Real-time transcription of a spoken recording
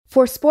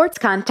For sports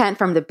content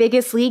from the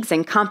biggest leagues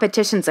and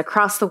competitions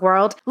across the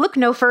world, look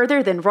no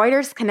further than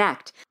Reuters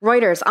Connect,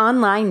 Reuters'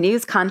 online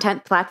news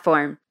content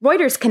platform.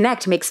 Reuters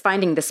Connect makes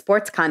finding the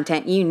sports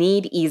content you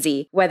need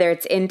easy, whether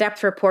it's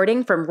in-depth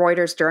reporting from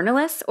Reuters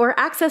journalists or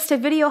access to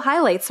video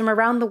highlights from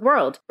around the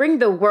world. Bring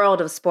the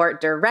world of sport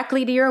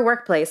directly to your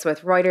workplace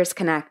with Reuters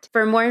Connect.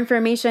 For more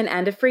information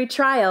and a free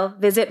trial,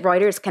 visit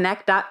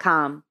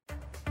ReutersConnect.com.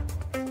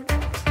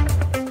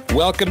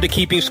 Welcome to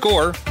Keeping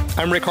Score.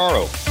 I'm Rick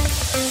Horrow.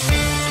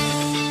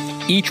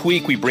 Each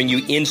week we bring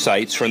you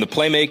insights from the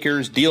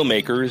playmakers, deal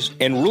makers,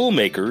 and rule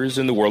makers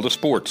in the world of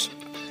sports.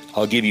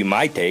 I'll give you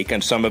my take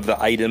on some of the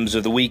items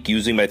of the week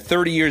using my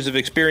 30 years of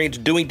experience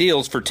doing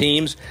deals for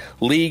teams,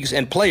 leagues,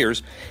 and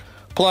players.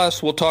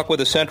 Plus, we'll talk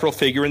with a central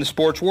figure in the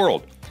sports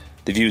world.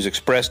 The views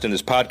expressed in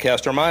this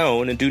podcast are my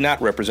own and do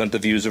not represent the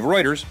views of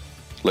Reuters.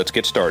 Let's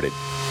get started.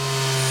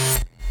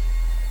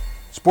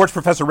 Sports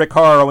professor Rick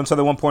Horrow inside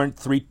the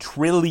 $1.3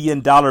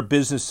 trillion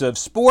business of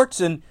sports,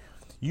 and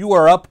you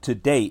are up to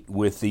date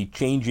with the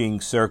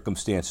changing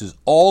circumstances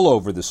all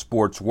over the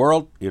sports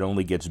world. It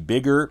only gets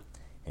bigger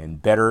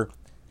and better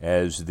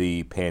as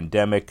the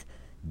pandemic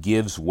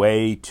gives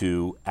way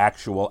to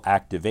actual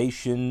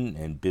activation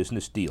and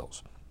business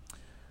deals.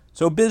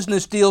 So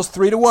business deals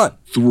 3-1.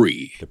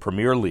 3. The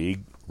Premier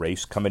League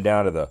race coming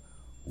down to the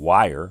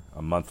wire,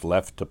 a month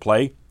left to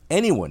play.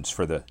 Anyone's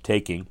for the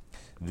taking.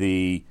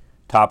 The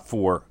top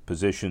 4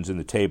 positions in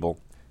the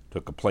table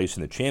took a place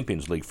in the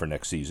Champions League for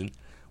next season,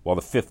 while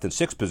the 5th and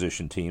 6th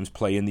position teams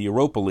play in the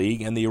Europa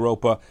League and the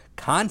Europa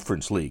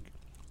Conference League.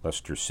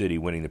 Leicester City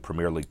winning the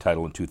Premier League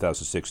title in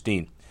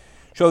 2016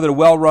 show that a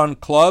well-run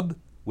club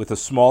with a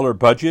smaller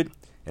budget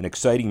and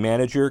exciting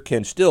manager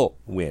can still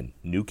win.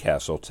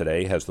 Newcastle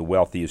today has the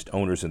wealthiest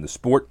owners in the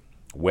sport.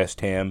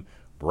 West Ham,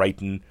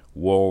 Brighton,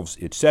 Wolves,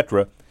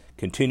 etc.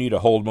 continue to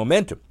hold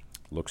momentum.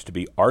 Looks to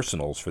be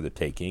Arsenal's for the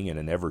taking, and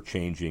an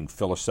ever-changing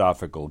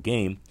philosophical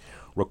game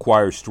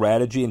requires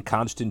strategy and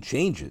constant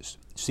changes.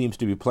 Seems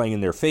to be playing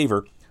in their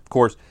favor. Of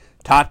course,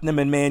 Tottenham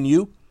and Man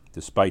U,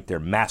 despite their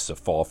massive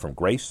fall from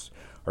grace,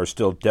 are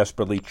still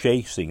desperately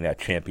chasing that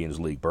Champions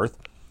League berth.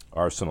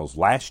 Arsenal's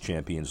last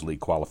Champions League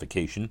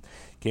qualification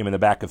came in the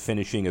back of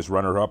finishing as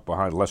runner-up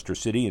behind Leicester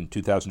City in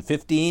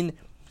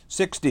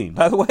 2015-16.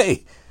 By the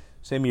way,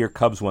 same year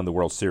Cubs won the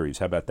World Series.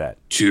 How about that?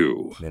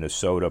 2.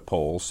 Minnesota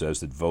poll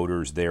says that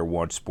voters there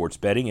want sports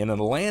betting, and in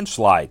a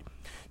landslide,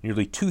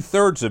 nearly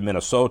 2/3 of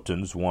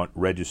Minnesotans want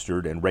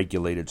registered and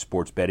regulated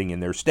sports betting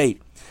in their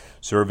state.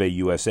 Survey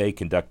USA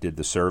conducted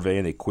the survey,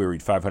 and they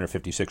queried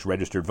 556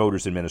 registered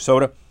voters in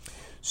Minnesota.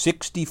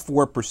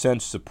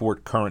 64%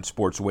 support current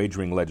sports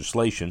wagering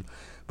legislation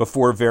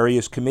before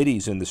various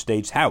committees in the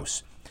state's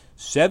House.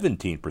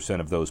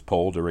 17% of those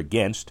polled are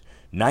against,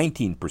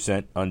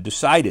 19%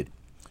 undecided.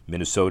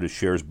 Minnesota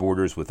shares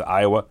borders with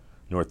Iowa,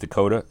 North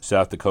Dakota,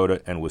 South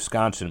Dakota, and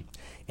Wisconsin,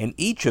 and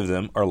each of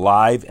them are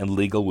live and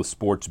legal with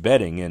sports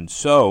betting, and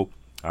so,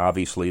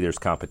 obviously, there's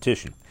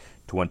competition.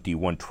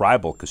 21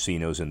 tribal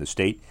casinos in the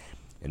state,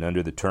 and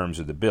under the terms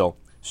of the bill,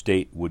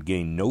 state would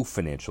gain no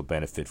financial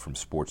benefit from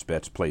sports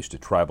bets placed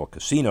at tribal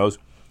casinos.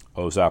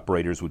 Those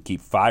operators would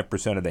keep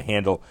 5% of the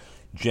handle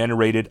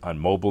generated on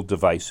mobile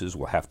devices.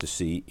 We'll have to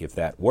see if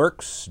that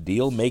works.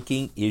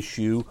 Deal-making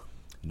issue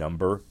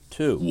number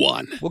 2.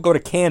 1. We'll go to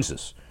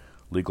Kansas.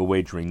 Legal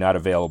wagering not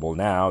available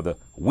now. The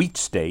wheat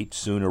state,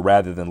 sooner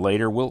rather than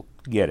later, will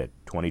get it.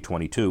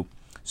 2022,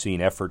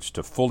 seeing efforts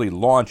to fully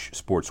launch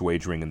sports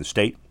wagering in the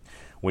state.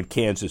 When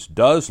Kansas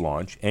does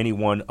launch,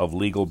 anyone of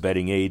legal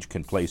betting age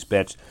can place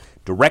bets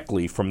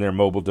directly from their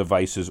mobile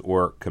devices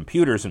or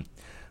computers, and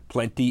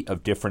plenty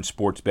of different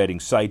sports betting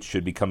sites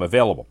should become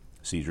available.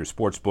 Caesars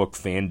Sportsbook,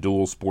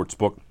 FanDuel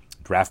Sportsbook,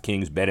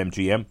 DraftKings,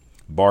 BetMGM,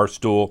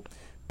 Barstool,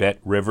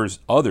 BetRivers,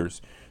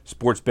 others.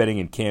 Sports betting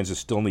in Kansas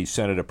still needs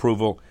Senate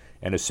approval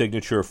and a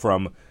signature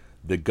from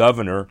the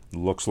governor.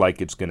 Looks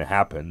like it's going to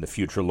happen. The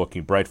future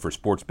looking bright for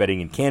sports betting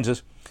in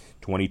Kansas.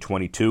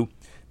 2022,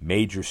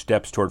 major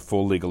steps toward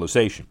full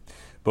legalization.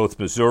 Both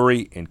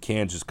Missouri and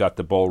Kansas got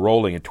the ball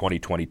rolling in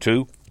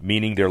 2022,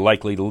 meaning they're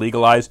likely to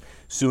legalize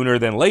sooner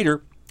than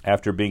later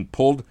after being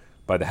pulled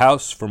by the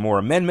House for more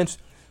amendments.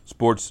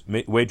 Sports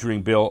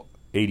Wagering Bill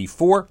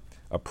 84,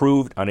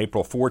 approved on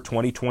April 4,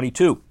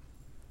 2022.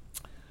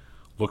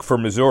 Look for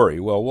Missouri.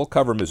 Well, we'll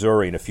cover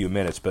Missouri in a few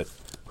minutes, but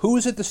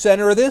who's at the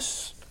center of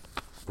this?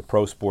 The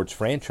pro sports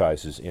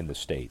franchises in the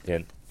state.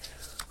 And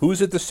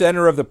who's at the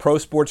center of the pro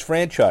sports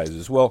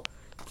franchises? Well,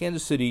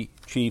 Kansas City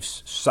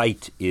Chiefs'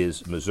 site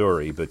is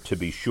Missouri, but to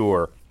be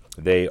sure,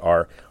 they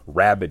are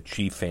rabid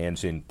Chief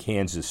fans in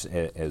Kansas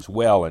as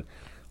well. And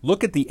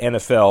look at the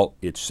NFL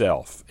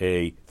itself,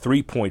 a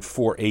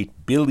 $3.48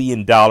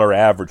 billion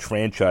average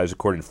franchise,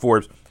 according to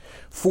Forbes.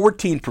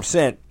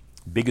 14%,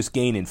 biggest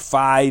gain in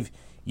 5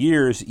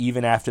 years,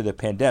 even after the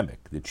pandemic.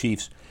 The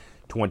Chiefs,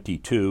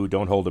 22,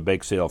 don't hold a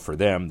bake sale for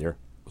them. They're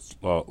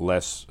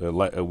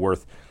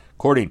worth,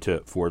 according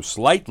to Forbes,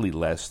 slightly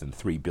less than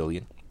 $3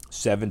 billion.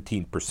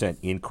 17%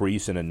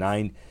 increase in a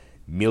 $9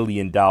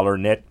 million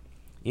net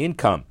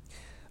income.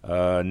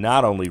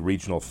 Not only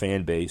regional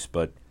fan base,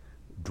 but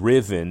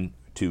driven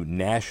to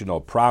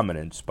national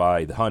prominence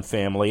by the Hunt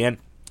family, and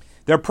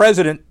their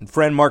president and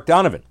friend Mark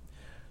Donovan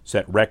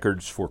set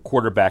records for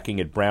quarterbacking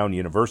at Brown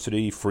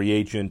University, free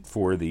agent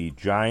for the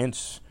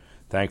Giants.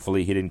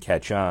 Thankfully, he didn't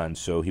catch on,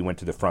 so he went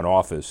to the front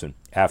office. And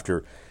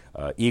after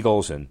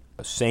Eagles and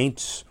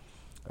Saints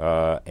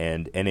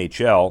and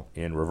NHL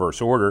in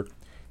reverse order,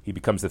 he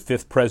becomes the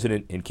 5th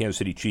president in Kansas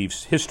City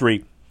Chiefs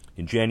history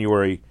in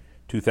January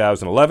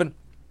 2011,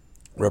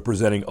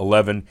 representing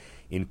 11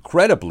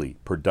 incredibly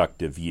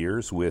productive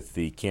years with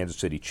the Kansas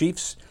City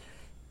Chiefs.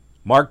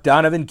 Mark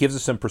Donovan gives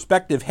us some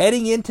perspective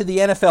heading into the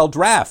NFL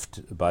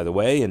draft, by the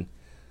way, and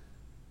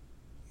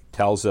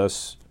tells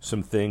us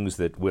some things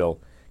that will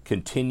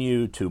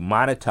continue to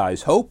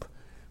monetize hope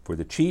for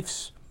the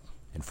Chiefs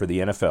and for the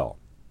NFL.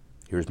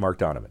 Here's Mark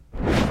Donovan.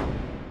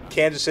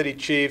 Kansas City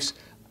Chiefs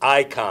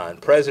icon,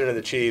 president of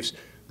the Chiefs,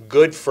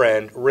 good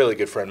friend, really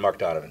good friend, Mark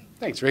Donovan.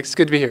 Thanks, Rick. It's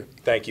good to be here.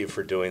 Thank you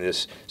for doing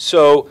this.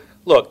 So,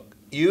 look,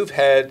 you've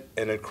had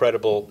an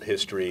incredible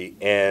history,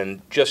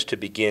 and just to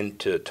begin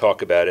to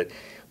talk about it,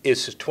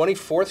 is his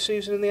 24th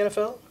season in the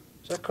NFL?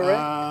 Is that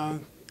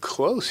correct?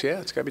 Close, yeah.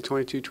 It's got to be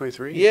 22,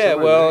 23. Yeah,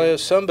 well,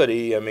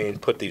 somebody,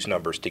 put these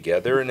numbers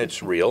together, and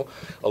it's real.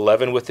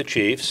 11 with the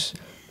Chiefs,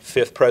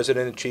 5th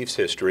president in Chiefs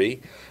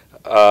history.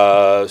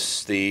 But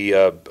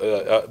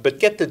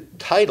get the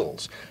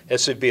titles.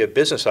 SVP of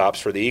Business Ops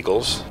for the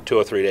Eagles,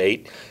 203 to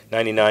 8,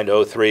 99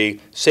 to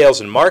 03. Sales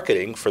and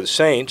Marketing for the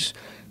Saints,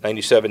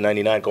 97,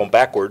 99, going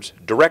backwards.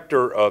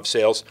 Director of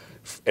Sales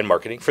and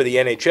Marketing for the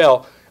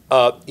NHL.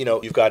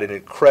 You've got an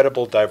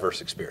incredible,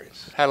 diverse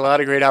experience. Had a lot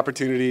of great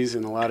opportunities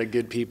and a lot of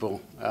good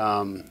people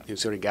who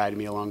sort of guided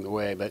me along the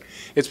way. But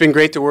it's been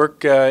great to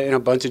work in a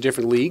bunch of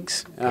different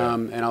leagues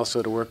and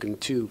also to work in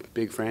 2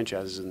 big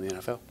franchises in the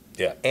NFL.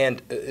 Yeah,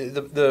 and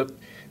the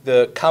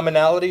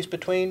commonalities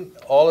between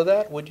all of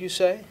that, would you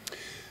say?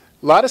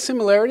 A lot of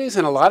similarities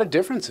and a lot of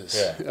differences.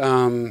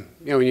 Yeah.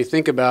 When you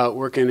think about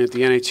working at the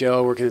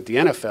NHL, working at the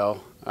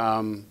NFL,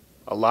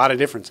 a lot of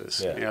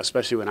differences, yeah.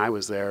 Especially when I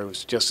was there. It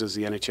was just as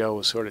the NHL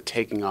was sort of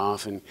taking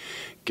off and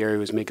Gary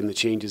was making the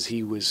changes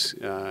he was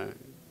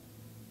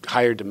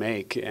hired to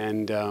make.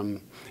 And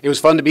it was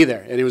fun to be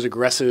there, and it was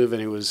aggressive,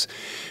 and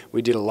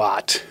we did a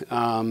lot.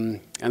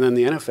 And then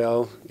the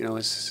NFL,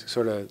 is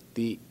sort of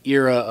the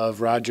era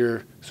of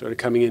Roger sort of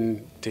coming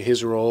into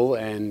his role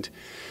and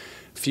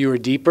fewer,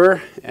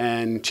 deeper,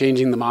 and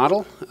changing the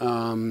model,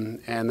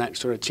 and that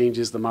sort of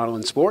changes the model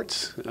in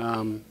sports.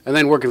 And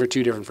then working for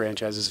 2 different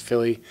franchises,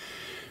 Philly,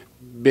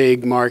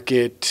 big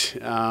market,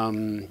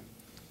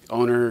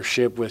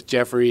 ownership with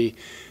Jeffrey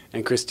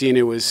and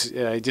Christina was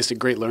just a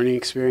great learning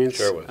experience.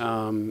 Sure was.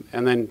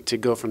 And then to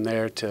go from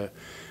there to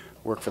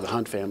work for the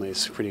Hunt family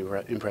is pretty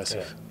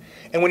impressive.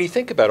 Yeah. And when you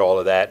think about all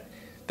of that,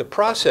 the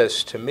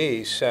process to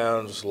me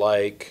sounds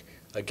like,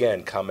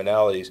 again,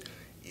 commonalities.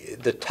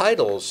 The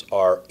titles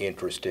are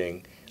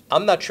interesting.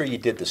 I'm not sure you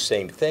did the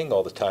same thing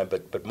all the time,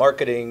 but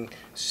marketing,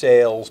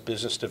 sales,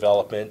 business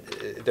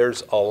development,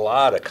 there's a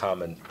lot of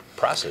common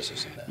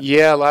processes in that.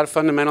 Yeah, a lot of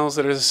fundamentals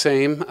that are the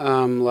same.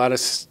 A lot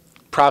of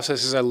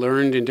processes I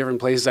learned in different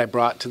places I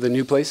brought to the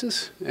new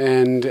places.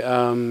 And,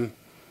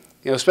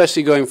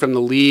 especially going from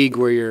the league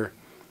where you're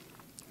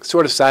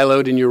sort of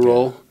siloed in your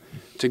role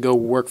to go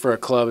work for a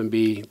club and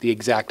be the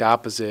exact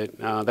opposite.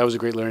 That was a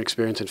great learning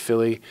experience in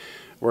Philly.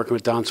 Working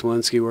with Don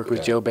Smolinski, working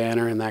with Joe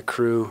Banner and that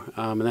crew,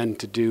 and then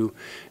to do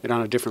it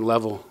on a different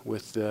level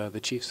with the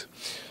Chiefs.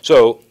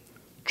 So,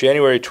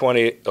 January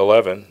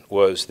 2011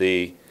 was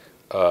the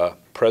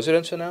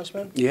president's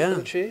announcement for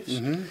the Chiefs?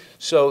 Mm-hmm.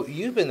 So,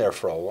 you've been there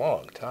for a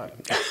long time.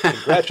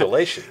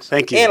 Congratulations.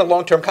 Thank you. And a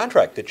long-term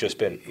contract that just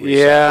been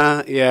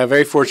reset. Yeah,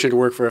 very fortunate to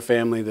work for a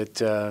family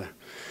that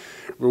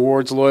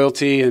rewards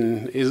loyalty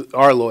and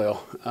are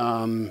loyal.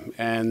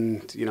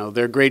 And,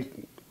 they're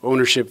great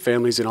ownership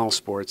families in all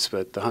sports,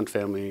 but the Hunt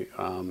family,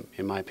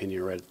 in my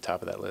opinion, are right at the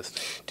top of that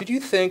list. Did you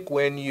think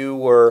when you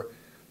were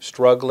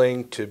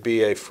struggling to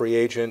be a free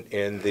agent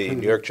in the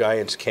New York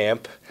Giants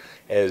camp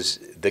as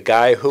the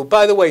guy who,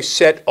 by the way,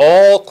 set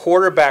all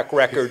quarterback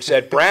records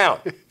at Brown,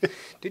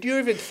 did you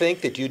even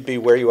think that you'd be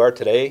where you are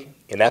today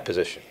in that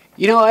position?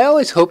 I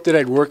always hoped that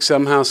I'd work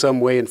somehow, some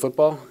way in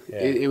football. Yeah.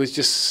 It was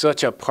just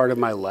such a part of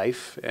my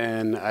life,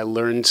 and I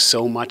learned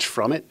so much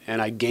from it,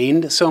 and I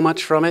gained so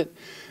much from it.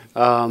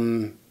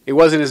 It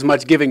wasn't as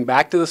much giving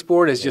back to the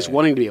sport as just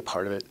wanting to be a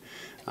part of it.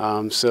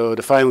 So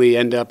to finally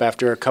end up,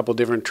 after a couple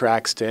different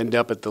tracks, to end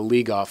up at the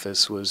league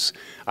office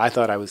I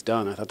thought I was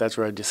done. I thought that's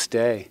where I'd just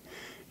stay.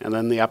 And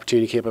then the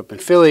opportunity came up in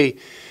Philly,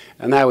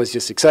 and that was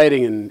just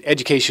exciting and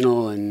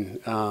educational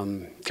and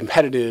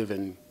competitive,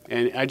 and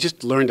I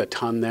just learned a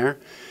ton there.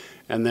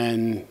 And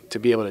then to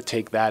be able to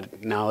take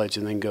that knowledge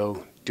and then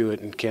go do it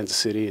in Kansas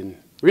City and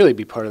really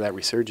be part of that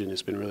resurgence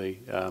has been really,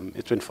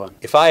 it's been fun.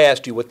 If I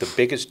asked you what the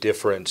biggest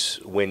difference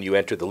when you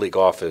entered the league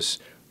office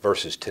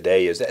versus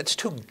today is, that's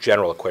too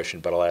general a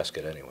question, but I'll ask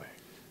it anyway.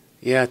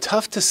 Yeah,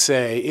 tough to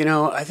say.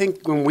 I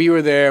think when we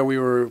were there, we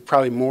were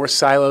probably more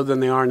siloed than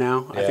they are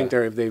now. Yeah. I think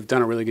they've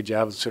done a really good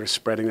job of sort of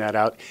spreading that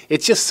out.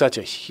 It's just such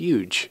a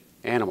huge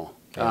animal.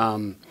 Yeah.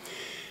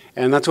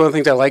 And that's one of the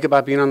things I like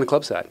about being on the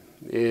club side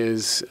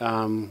is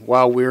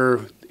while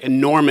we're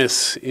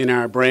enormous in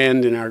our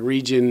brand, in our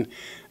region,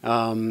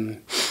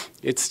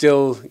 it's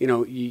still,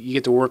 you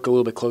get to work a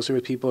little bit closer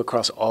with people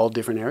across all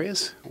different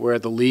areas, where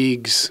the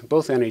leagues,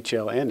 both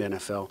NHL and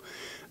NFL,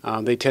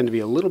 they tend to be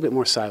a little bit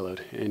more siloed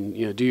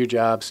and, do your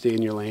job, stay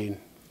in your lane.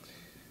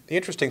 The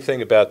interesting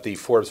thing about the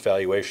Forbes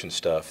valuation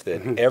stuff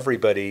that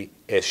everybody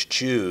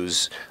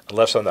eschews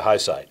unless on the high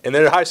side. And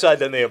then the high side,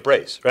 then they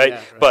embrace, right? Yeah,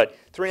 right. But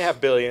 $3.5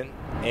 billion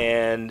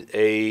and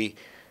a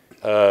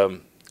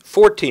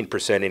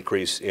 14%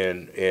 increase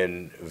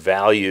in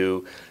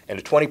value and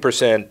a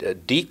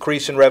 20%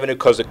 decrease in revenue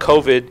because of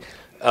COVID,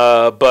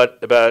 but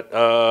about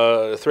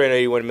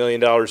 $381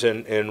 million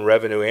in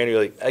revenue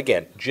annually.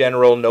 Again,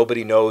 general,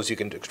 nobody knows. You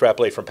can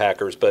extrapolate from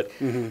Packers, but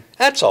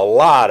that's a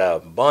lot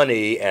of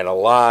money and a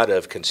lot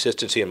of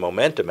consistency and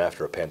momentum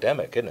after a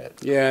pandemic, isn't it?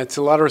 Yeah, it's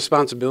a lot of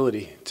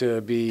responsibility to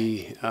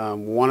be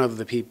one of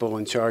the people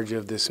in charge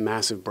of this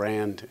massive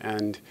brand.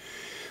 And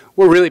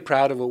we're really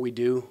proud of what we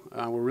do.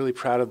 We're really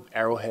proud of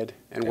Arrowhead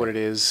and what it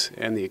is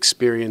and the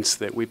experience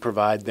that we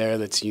provide there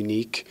that's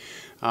unique.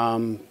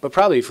 But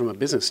probably from a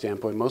business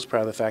standpoint, most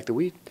proud of the fact that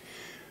we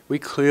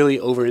clearly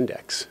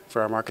over-index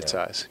for our market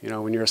size.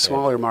 When you're a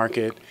smaller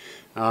market,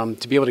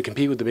 to be able to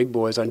compete with the big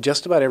boys on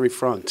just about every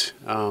front,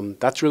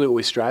 that's really what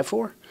we strive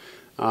for.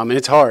 And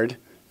it's hard,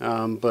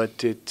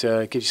 but it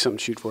gives you something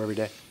to shoot for every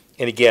day.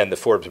 And again, the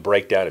Forbes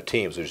breakdown of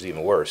teams, which is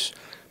even worse.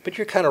 But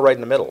you're kind of right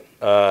in the middle.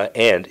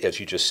 And as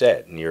you just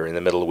said, you're in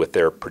the middle with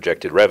their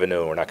projected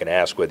revenue. We're not going to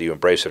ask whether you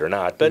embrace it or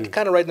not, but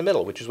kind of right in the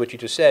middle, which is what you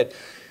just said.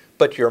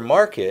 But your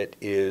market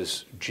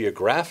is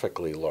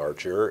geographically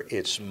larger.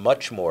 It's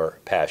much more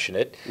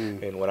passionate.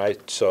 And when I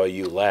saw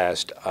you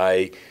last,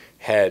 I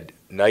had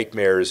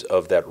nightmares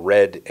of that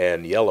red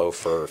and yellow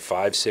for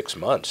 5-6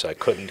 months. I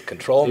couldn't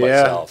control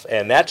myself.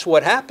 And that's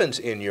what happens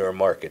in your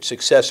market,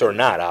 success or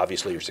not.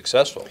 Obviously, you're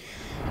successful.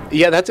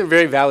 Yeah, that's a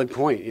very valid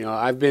point.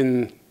 I've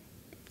been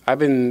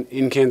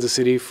in Kansas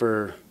City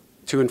for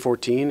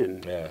 2-14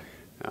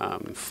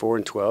 and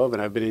 4-12,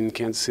 and I've been in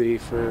Kansas City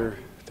for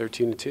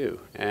 13-2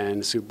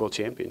 and Super Bowl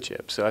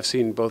championship. So I've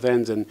seen both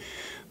ends, and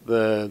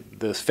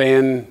the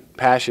fan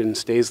passion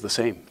stays the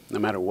same no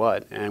matter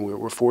what, and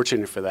we're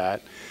fortunate for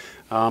that.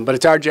 But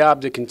it's our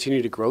job to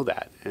continue to grow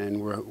that,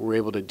 and we're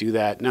able to do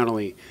that not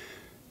only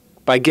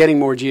by getting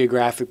more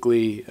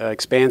geographically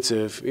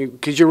expansive,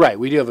 because you're right,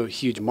 we do have a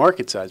huge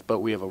market size, but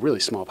we have a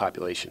really small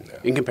population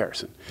in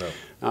comparison.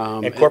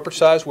 And corporate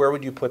size, where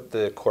would you put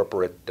the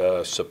corporate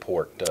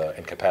support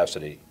and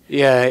capacity?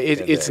 Yeah,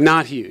 it's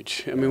not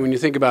huge. I mean, when you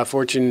think about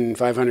Fortune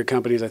 500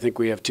 companies, I think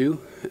we have 2.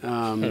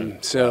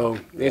 So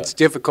it's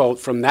difficult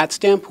from that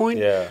standpoint.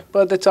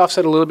 But that's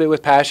offset a little bit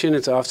with passion.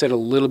 It's offset a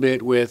little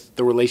bit with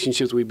the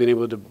relationships we've been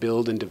able to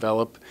build and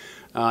develop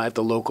at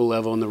the local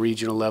level and the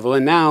regional level.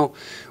 And now,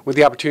 with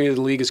the opportunity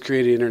the league has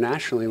created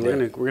internationally,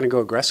 we're gonna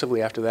go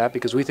aggressively after that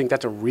because we think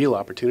that's a real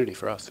opportunity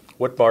for us.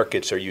 What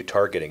markets are you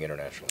targeting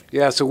internationally?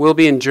 Yeah, so we'll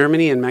be in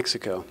Germany and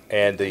Mexico.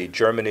 And the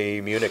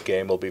Germany-Munich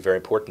game will be very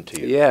important to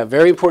you. Yeah,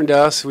 very important to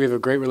us. We have a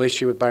great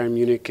relationship with Bayern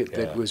Munich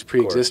that was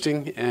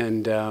pre-existing,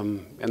 and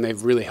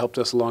they've really helped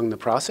us along the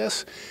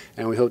process,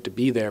 and we hope to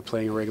be there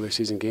playing a regular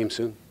season game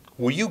soon.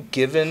 Were you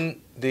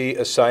given the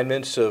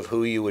assignments of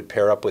who you would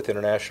pair up with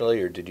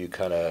internationally, or did you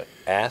kind of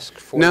ask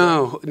for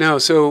them? No.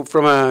 So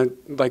from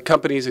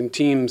companies and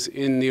teams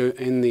in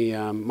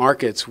the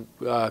markets,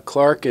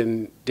 Clark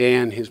and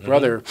Dan, his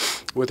brother,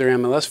 with their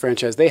MLS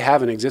franchise, they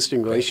have an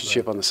existing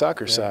relationship on the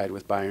soccer side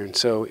with Bayern.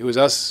 So it was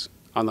us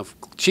on the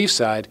Chiefs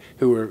side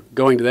who were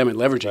going to them and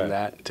leveraging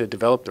that to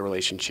develop the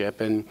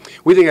relationship. And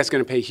we think that's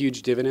going to pay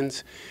huge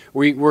dividends.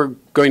 We're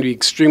going to be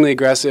extremely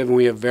aggressive, and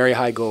we have very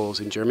high goals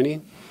in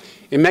Germany.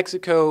 In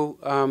Mexico,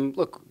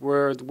 look,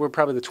 we're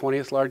probably the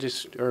 20th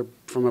largest, or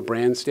from a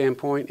brand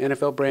standpoint,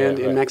 NFL brand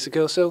in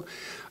Mexico. So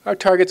our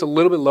target's a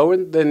little bit lower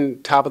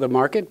than top of the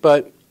market,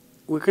 but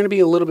we're going to be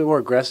a little bit more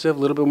aggressive, a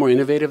little bit more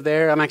innovative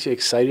there. I'm actually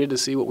excited to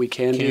see what we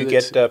can do. Can you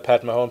get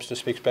Pat Mahomes to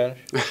speak Spanish?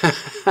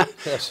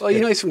 Yes. Well,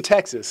 he's from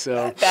Texas,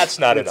 so that's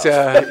not enough.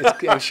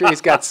 I'm sure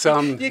he's got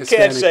some. You Hispanic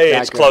can't say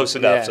background. It's close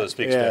enough, so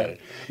speak Spanish.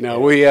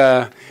 No,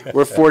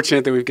 we're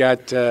fortunate that we've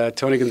got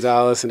Tony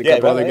Gonzalez and a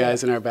couple other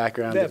guys in our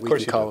background that we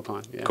can call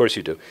upon. Of course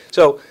you do.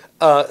 So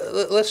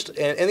let's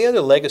and the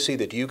other legacy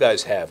that you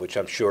guys have, which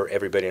I'm sure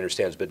everybody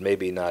understands, but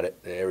maybe not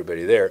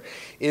everybody there,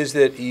 is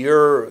that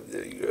your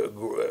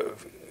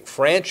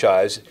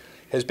franchise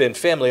has been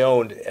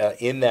family-owned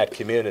in that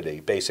community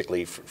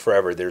basically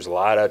forever. There's a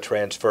lot of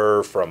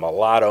transfer from a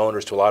lot of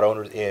owners to a lot of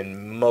owners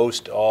in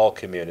most all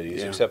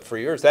communities, except for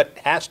yours. That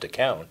has to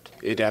count.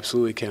 It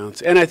absolutely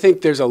counts. And I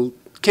think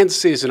Kansas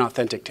City is an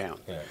authentic town.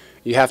 Yeah.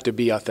 You have to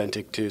be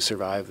authentic to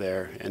survive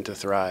there and to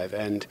thrive.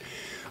 And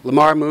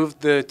Lamar moved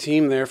the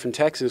team there from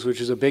Texas,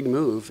 which is a big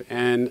move,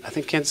 and I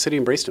think Kansas City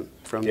embraced him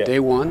from day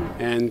one.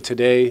 And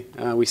today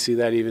we see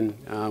that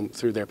even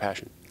through their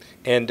passion.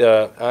 And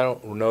I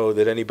don't know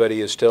that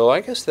anybody is still, I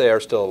guess they are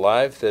still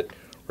alive, that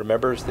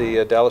remembers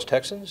the Dallas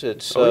Texans.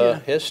 It's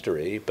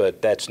history,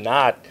 but that's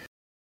not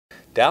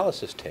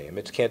Dallas's team.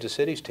 It's Kansas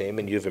City's team,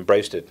 and you've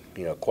embraced it,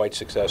 quite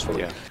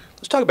successfully. Yeah.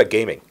 Let's talk about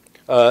gaming.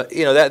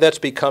 That's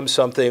become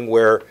something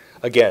where,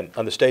 again,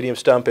 on the stadium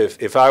stump,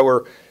 if I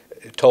were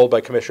told by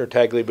Commissioner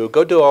Tagliabue,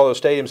 go do all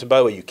those stadiums, and by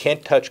the way, you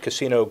can't touch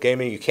casino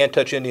gaming, you can't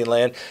touch Indian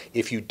land.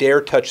 If you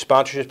dare touch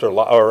sponsorships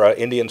or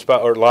Indian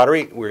or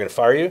lottery, we're going to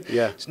fire you.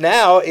 Yeah.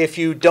 Now, if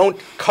you don't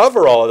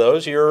cover all of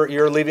those,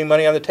 you're leaving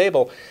money on the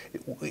table.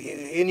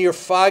 In your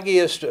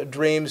foggiest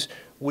dreams,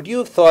 would you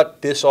have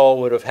thought this all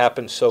would have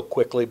happened so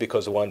quickly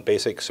because of one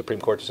basic Supreme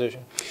Court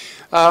decision?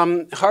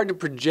 Hard to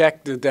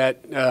project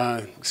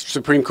that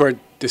Supreme Court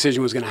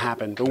decision was going to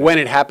happen. But when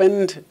it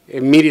happened,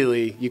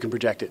 immediately you can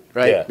project it,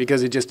 right? Yeah.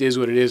 Because it just is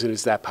what it is, and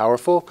it's that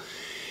powerful.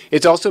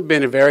 It's also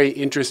been a very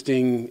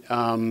interesting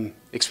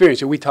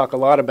experience. We talk a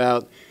lot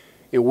about,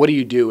 what do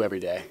you do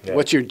every day? Yeah.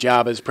 What's your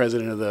job as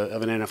president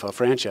of an NFL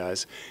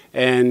franchise?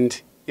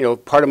 And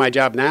part of my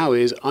job now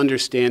is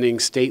understanding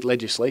state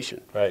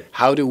legislation. Right.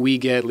 How do we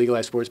get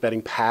legalized sports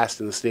betting passed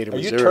in the state of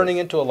Missouri? Are you turning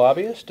into a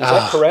lobbyist? Is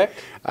that correct?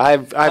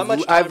 I've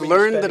much time are you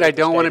learned that spending I at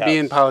the don't want to State be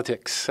in House?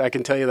 politics. I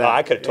can tell you that.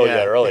 I could have told you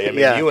that early. I mean,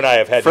 Yeah. you and I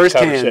have had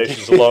Firsthand. these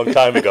conversations a long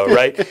time ago,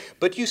 right?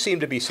 But you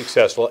seem to be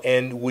successful.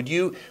 And would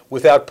you,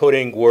 without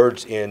putting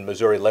words in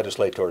Missouri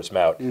legislators'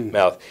 mouth,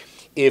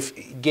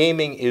 if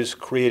gaming is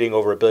creating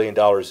over $1 billion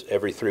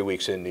every 3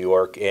 weeks in New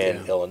York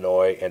and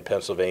Illinois and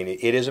Pennsylvania,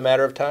 it is a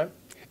matter of time?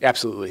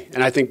 Absolutely.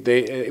 And I think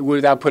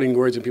without putting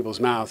words in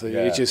people's mouths,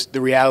 it's just the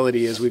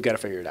reality is we've got to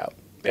figure it out.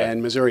 Yeah.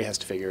 And Missouri has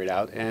to figure it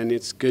out, and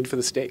it's good for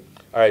the state.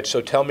 All right,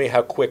 so tell me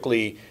how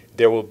quickly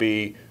there will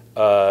be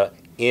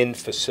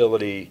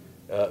in-facility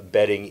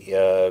betting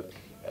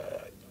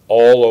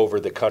all over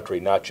the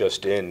country, not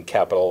just in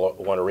Capital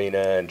One Arena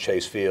and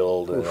Chase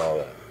Field and all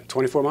that.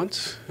 24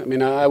 months. I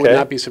mean, I would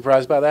not be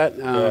surprised by that.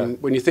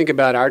 When you think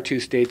about our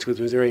two states with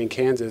Missouri and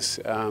Kansas,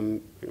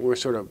 we're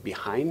sort of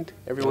behind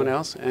everyone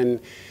else. And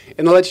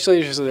in the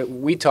legislatures that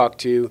we talk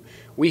to,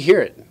 we hear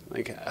it.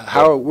 Like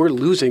how we're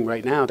losing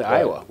right now to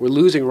Iowa. We're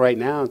losing right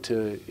now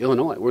to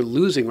Illinois. We're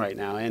losing right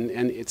now. And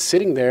it's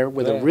sitting there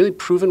with a really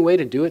proven way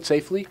to do it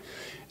safely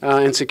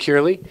and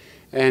securely.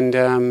 And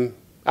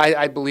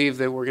I believe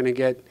that we're going to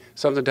get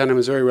something done in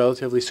Missouri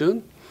relatively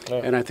soon.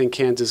 And I think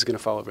Kansas is going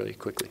to follow really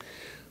quickly.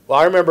 Well,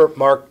 I remember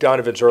Mark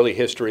Donovan's early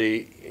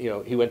history.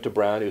 He went to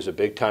Brown. He was a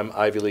big-time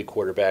Ivy League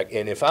quarterback.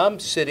 And if I'm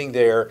sitting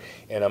there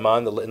and I'm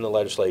in the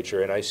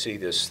legislature and I see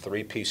this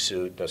three-piece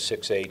suit, a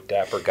 6'8",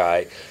 dapper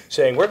guy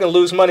saying, we're going to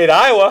lose money to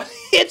Iowa,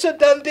 it's a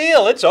done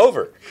deal. It's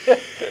over.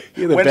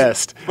 You're the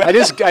best. I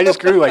just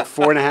grew like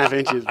 4.5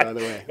 inches, by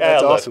the way.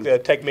 That's awesome.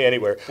 Take me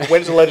anywhere.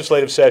 When's the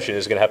legislative session?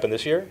 Is it going to happen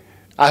this year?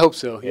 I hope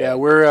so. Yeah,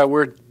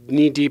 we're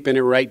knee deep in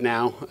it right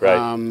now.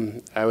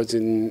 Right. I was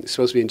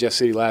supposed to be in Jeff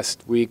City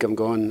last week. I'm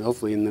going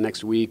hopefully in the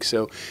next week.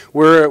 So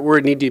we're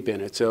knee deep in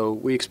it. So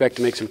we expect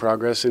to make some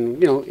progress.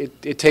 And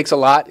it takes a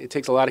lot. It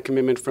takes a lot of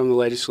commitment from the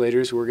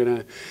legislators. We're going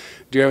to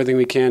do everything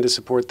we can to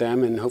support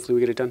them, and hopefully we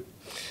get it done.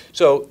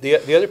 So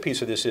the other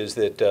piece of this is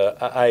that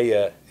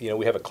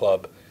we have a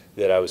club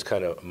that I was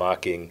kind of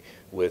mocking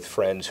with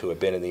friends who have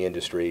been in the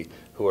industry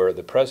who are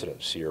the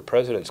presidents, your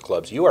presidents'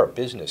 clubs. You are a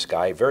business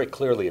guy, very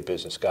clearly a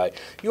business guy.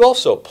 You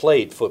also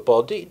played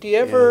football. Do you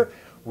ever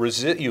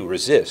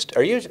resist?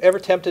 Are you ever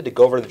tempted to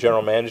go over to the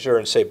general manager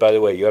and say, by the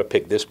way, you got to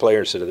pick this player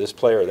instead of this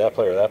player or that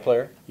player or that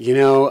player?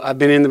 I've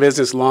been in the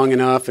business long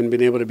enough and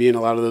been able to be in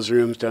a lot of those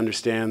rooms to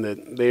understand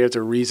that there's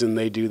a reason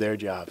they do their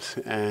jobs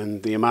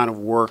and the amount of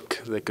work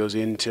that goes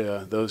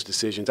into those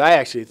decisions. I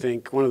actually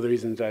think one of the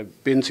reasons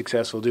I've been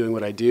successful doing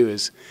what I do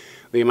is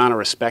the amount of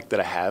respect that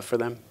I have for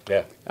them.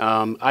 Yeah.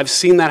 I've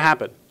seen that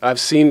happen. I've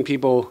seen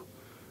people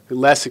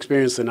less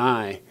experienced than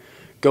I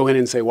go in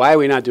and say, why are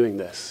we not doing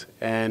this?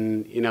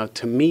 And,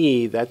 to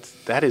me,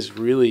 that is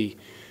really,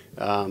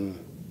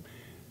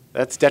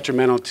 that's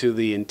detrimental to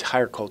the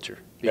entire culture.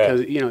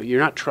 Because, you're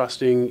not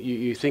trusting,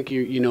 you think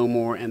you know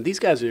more. And these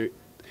guys are,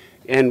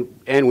 and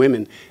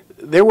women,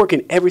 they're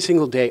working every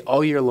single day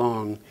all year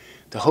long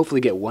to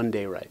hopefully get one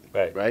day right.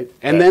 Right?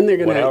 And then they're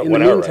going to, in the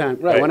meantime,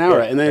 1 hour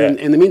right. And then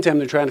in the meantime,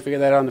 they're trying to figure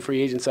that out on the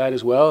free agent side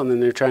as well, and then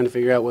they're trying to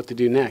figure out what to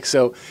do next.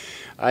 So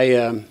I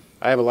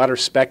have a lot of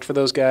respect for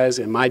those guys,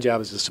 and my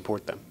job is to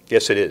support them.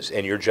 Yes, it is.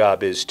 And your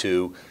job is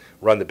to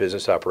run the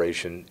business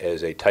operation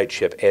as a tight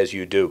ship, as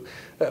you do.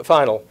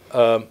 Final,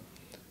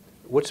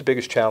 what's the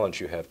biggest challenge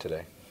you have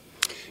today?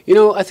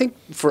 I think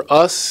for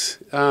us,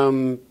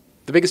 the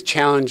biggest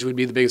challenge would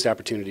be the biggest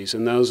opportunities,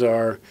 and those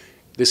are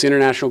this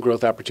international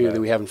growth opportunity that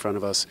we have in front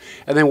of us.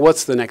 And then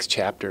what's the next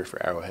chapter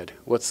for Arrowhead?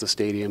 What's the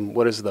stadium?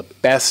 What is the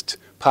best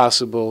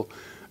possible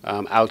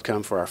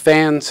outcome for our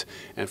fans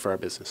and for our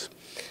business?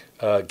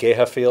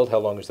 Geha Field, how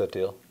long is that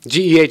deal?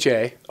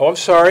 GEHA. Oh, I'm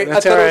sorry.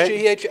 That's I thought all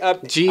it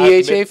right. was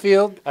GEHA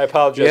Field. I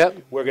apologize.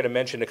 Yep. We're going to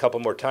mention a couple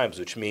more times,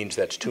 which means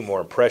that's 2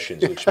 more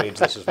impressions, which means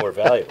this is more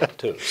valuable,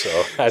 too.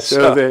 So that's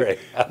sorry.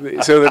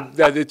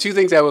 The two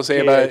things I will say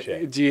about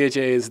GEHA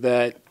is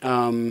that,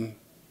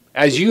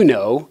 as you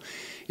know,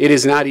 It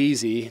is not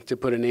easy to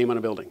put a name on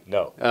a building.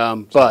 No.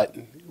 But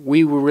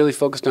we were really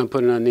focused on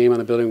putting a name on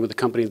the building with a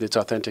company that's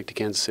authentic to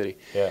Kansas City.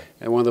 Yeah.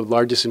 And one of the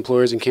largest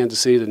employers in Kansas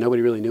City that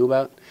nobody really knew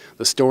about.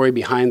 The story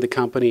behind the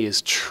company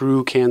is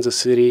true Kansas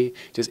City.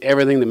 Just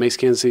everything that makes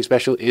Kansas City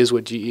special is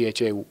what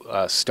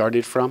GEHA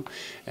started from.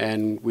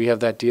 And we have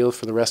that deal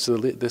for the rest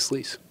of this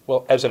lease.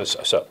 Well,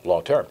 so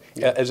long term.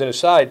 Yeah. As an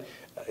aside,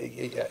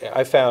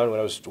 I found when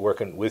I was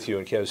working with you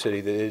in Kansas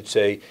City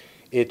that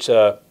it's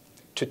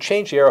to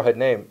change the Arrowhead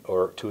name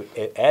or to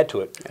add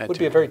to it would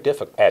be a very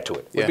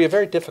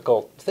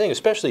difficult thing,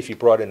 especially if you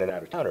brought in an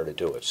out-of-towner to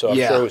do it. So I'm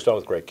sure it was done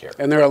with great care.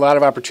 And there are a lot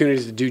of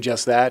opportunities to do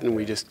just that, and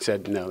we just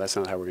said, no, that's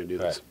not how we're going to do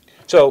this.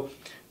 So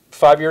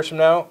 5 years from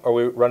now, are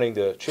we running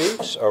the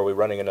Chiefs? Are we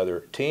running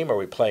another team? Are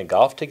we playing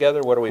golf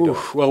together? What are we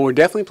doing? Well, we're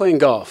definitely playing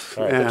golf.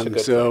 All right, that's a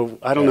good thing.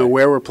 I don't know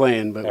where we're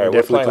playing, but we're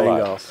definitely playing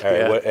golf. All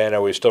right, and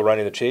are we still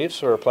running the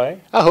Chiefs or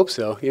playing? I hope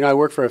so. I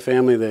work for a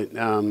family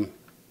that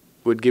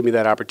would give me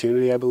that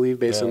opportunity, I believe,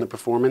 based on the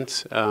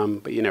performance.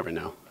 But you never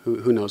know.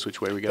 Who knows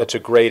which way we go? That's a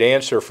great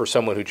answer for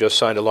someone who just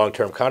signed a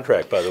long-term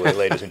contract, by the way,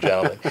 ladies and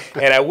gentlemen.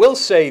 And I will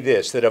say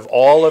this, that of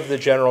all of the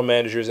general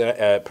managers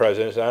and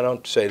presidents, and I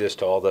don't say this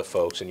to all the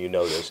folks, and you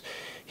know this,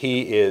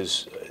 he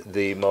is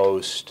the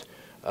most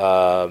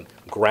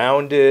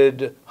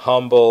grounded,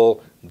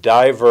 humble,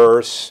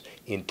 diverse,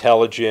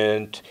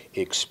 intelligent,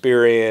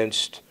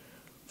 experienced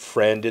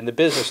friend in the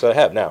business that I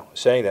have. Now,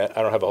 saying that,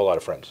 I don't have a whole lot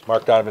of friends.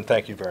 Mark Donovan,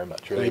 thank you very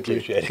much. Really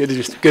appreciate it. Good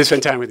to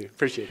spend time with you.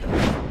 Appreciate it.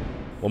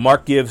 Well,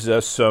 Mark gives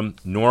us some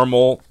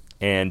normal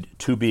and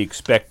to be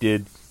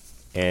expected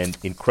and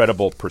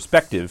incredible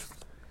perspective,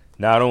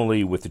 not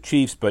only with the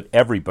Chiefs, but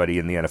everybody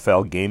in the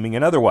NFL, gaming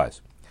and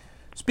otherwise.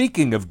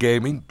 Speaking of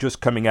gaming,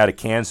 just coming out of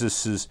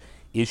Kansas's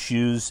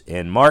issues,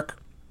 and Mark,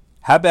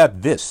 how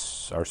about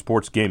this, our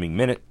Sports Gaming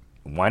Minute?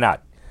 Why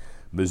not?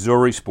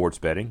 Missouri sports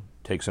betting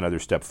takes another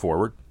step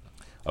forward.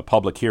 A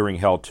public hearing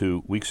held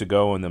 2 weeks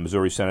ago in the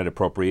Missouri Senate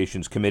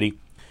Appropriations Committee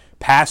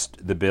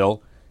passed the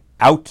bill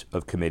out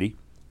of committee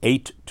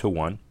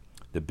 8-1.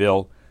 The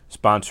bill,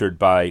 sponsored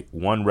by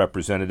one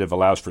representative,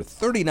 allows for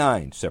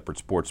 39 separate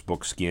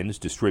sportsbook skins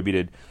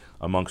distributed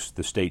amongst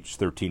the state's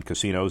 13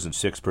 casinos and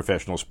 6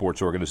 professional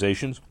sports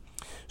organizations.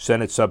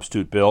 Senate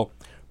substitute bill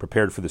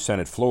prepared for the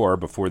Senate floor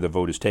before the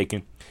vote is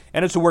taken,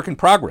 and it's a work in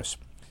progress.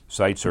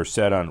 Sights are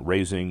set on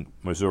raising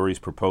Missouri's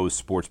proposed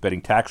sports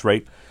betting tax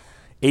rate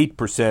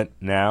 8%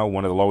 now,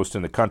 one of the lowest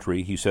in the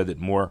country. He said that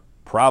more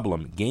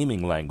problem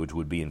gaming language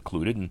would be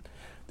included, and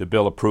the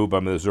bill approved by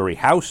the Missouri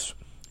House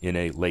in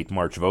a late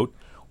March vote.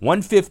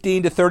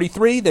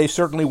 115-33, they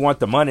certainly want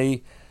the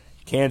money.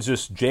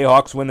 Kansas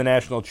Jayhawks win the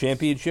national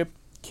championship.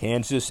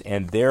 Kansas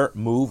and their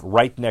move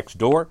right next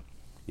door.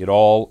 It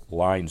all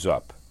lines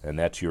up, and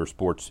that's your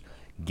Sports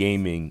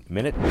Gaming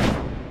Minute.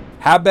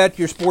 How about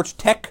your Sports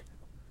Tech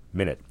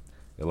Minute?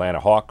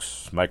 Atlanta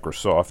Hawks,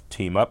 Microsoft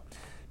team up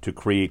to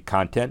create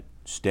content,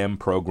 STEM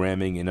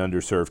programming in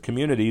underserved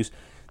communities.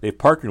 They've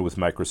partnered with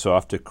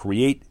Microsoft to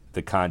create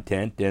the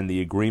content, and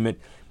the agreement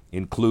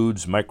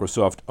includes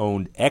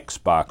Microsoft-owned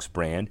Xbox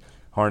brand,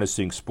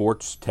 harnessing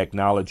sports,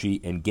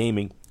 technology, and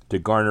gaming to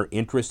garner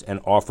interest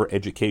and offer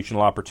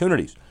educational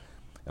opportunities.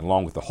 And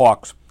along with the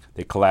Hawks,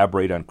 they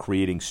collaborate on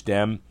creating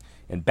STEM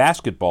and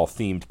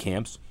basketball-themed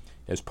camps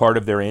as part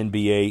of their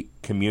NBA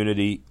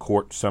Community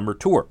Court Summer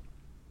Tour.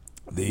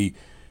 The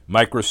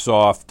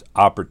Microsoft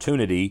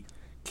opportunity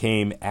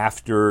came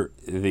after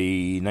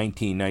the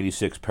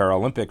 1996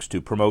 Paralympics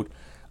to promote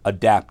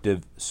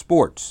adaptive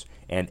sports,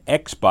 and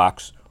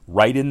Xbox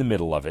right in the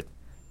middle of it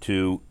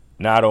to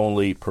not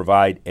only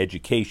provide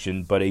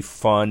education but a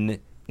fun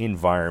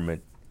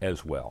environment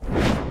as well.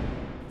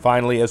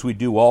 Finally, as we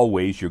do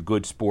always, your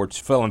good sports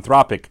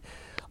philanthropic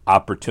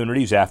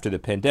opportunities after the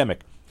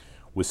pandemic.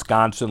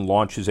 Wisconsin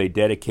launches a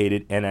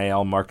dedicated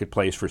NIL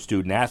marketplace for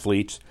student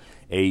athletes,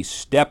 a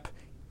step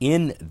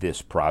in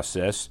this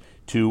process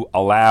to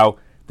allow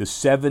the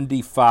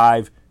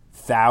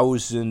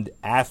 75,000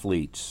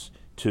 athletes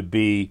to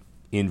be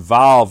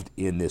involved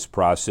in this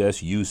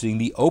process using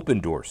the Open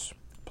Doors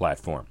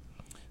platform.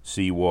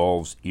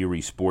 Seawolves,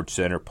 Erie Sports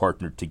Center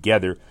partnered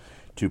together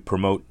to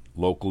promote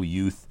local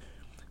youth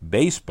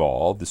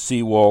baseball. The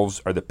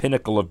Seawolves are the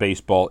pinnacle of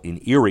baseball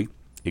in Erie,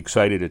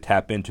 excited to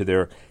tap into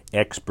their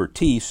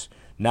expertise,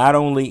 not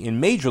only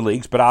in major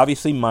leagues, but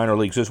obviously minor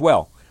leagues as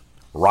well.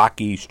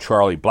 Rockies'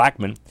 Charlie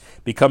Blackmon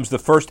becomes the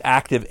first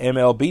active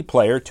MLB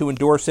player to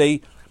endorse a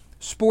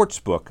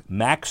sportsbook,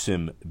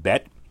 Maxim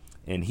Bet,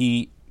 and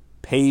he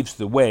paves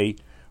the way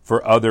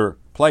for other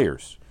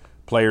players.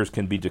 Players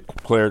can be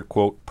declared,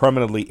 quote,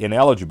 permanently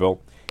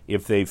ineligible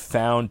if they've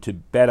found to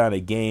bet on a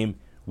game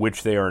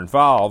which they are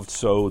involved,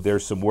 so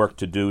there's some work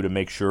to do to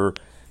make sure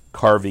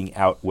carving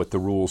out what the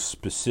rules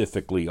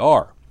specifically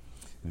are.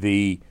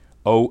 The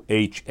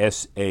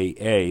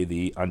OHSAA,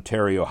 the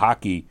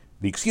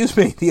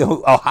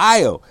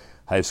Ohio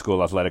High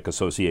School Athletic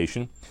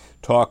Association,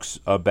 talks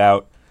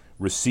about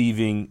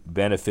receiving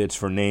benefits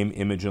for name,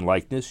 image, and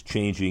likeness,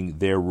 changing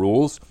their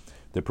rules.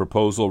 The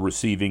proposal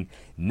receiving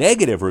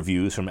negative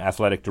reviews from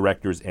athletic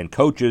directors and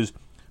coaches,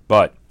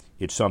 but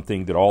it's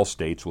something that all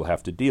states will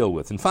have to deal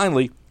with. And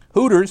finally,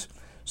 Hooters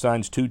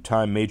signs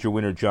two-time major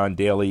winner John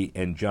Daly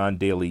and John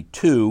Daly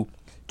II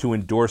to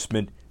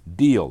endorsement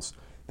deals.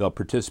 They'll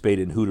participate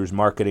in Hooters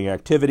marketing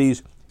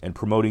activities and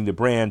promoting the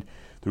brand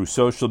through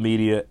social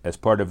media as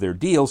part of their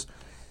deals.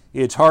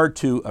 It's hard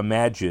to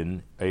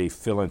imagine a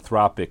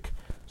philanthropic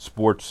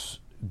sports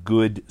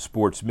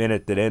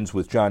minute that ends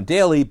with John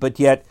Daly, but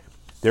yet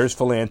there's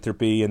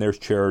philanthropy and there's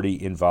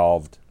charity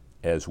involved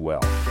as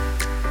well.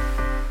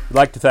 We'd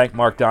like to thank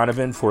Mark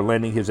Donovan for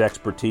lending his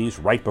expertise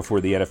right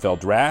before the NFL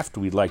draft.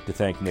 We'd like to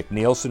thank Nick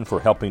Nielsen for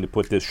helping to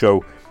put this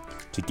show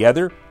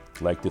together.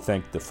 We'd like to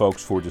thank the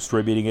folks for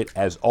distributing it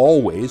as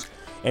always.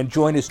 And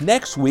join us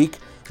next week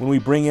when we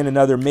bring in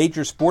another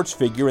major sports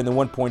figure in the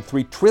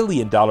 $1.3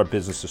 trillion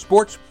business of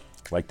sports.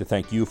 I'd like to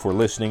thank you for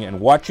listening and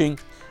watching.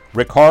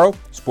 Rick Horrow,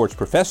 sports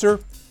professor.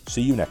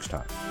 See you next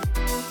time.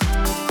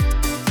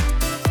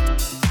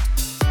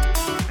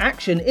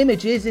 Action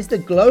Images is the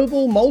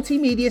global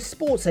multimedia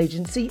sports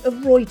agency of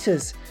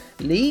Reuters.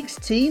 Leagues,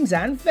 teams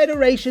and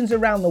federations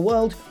around the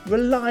world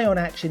rely on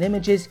Action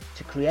Images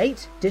to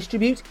create,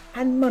 distribute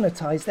and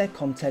monetize their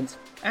content.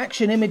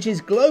 Action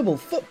Images' global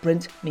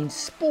footprint means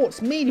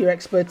sports media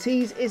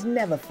expertise is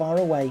never far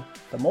away.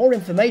 For more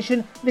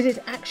information,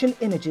 visit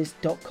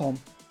actionimages.com.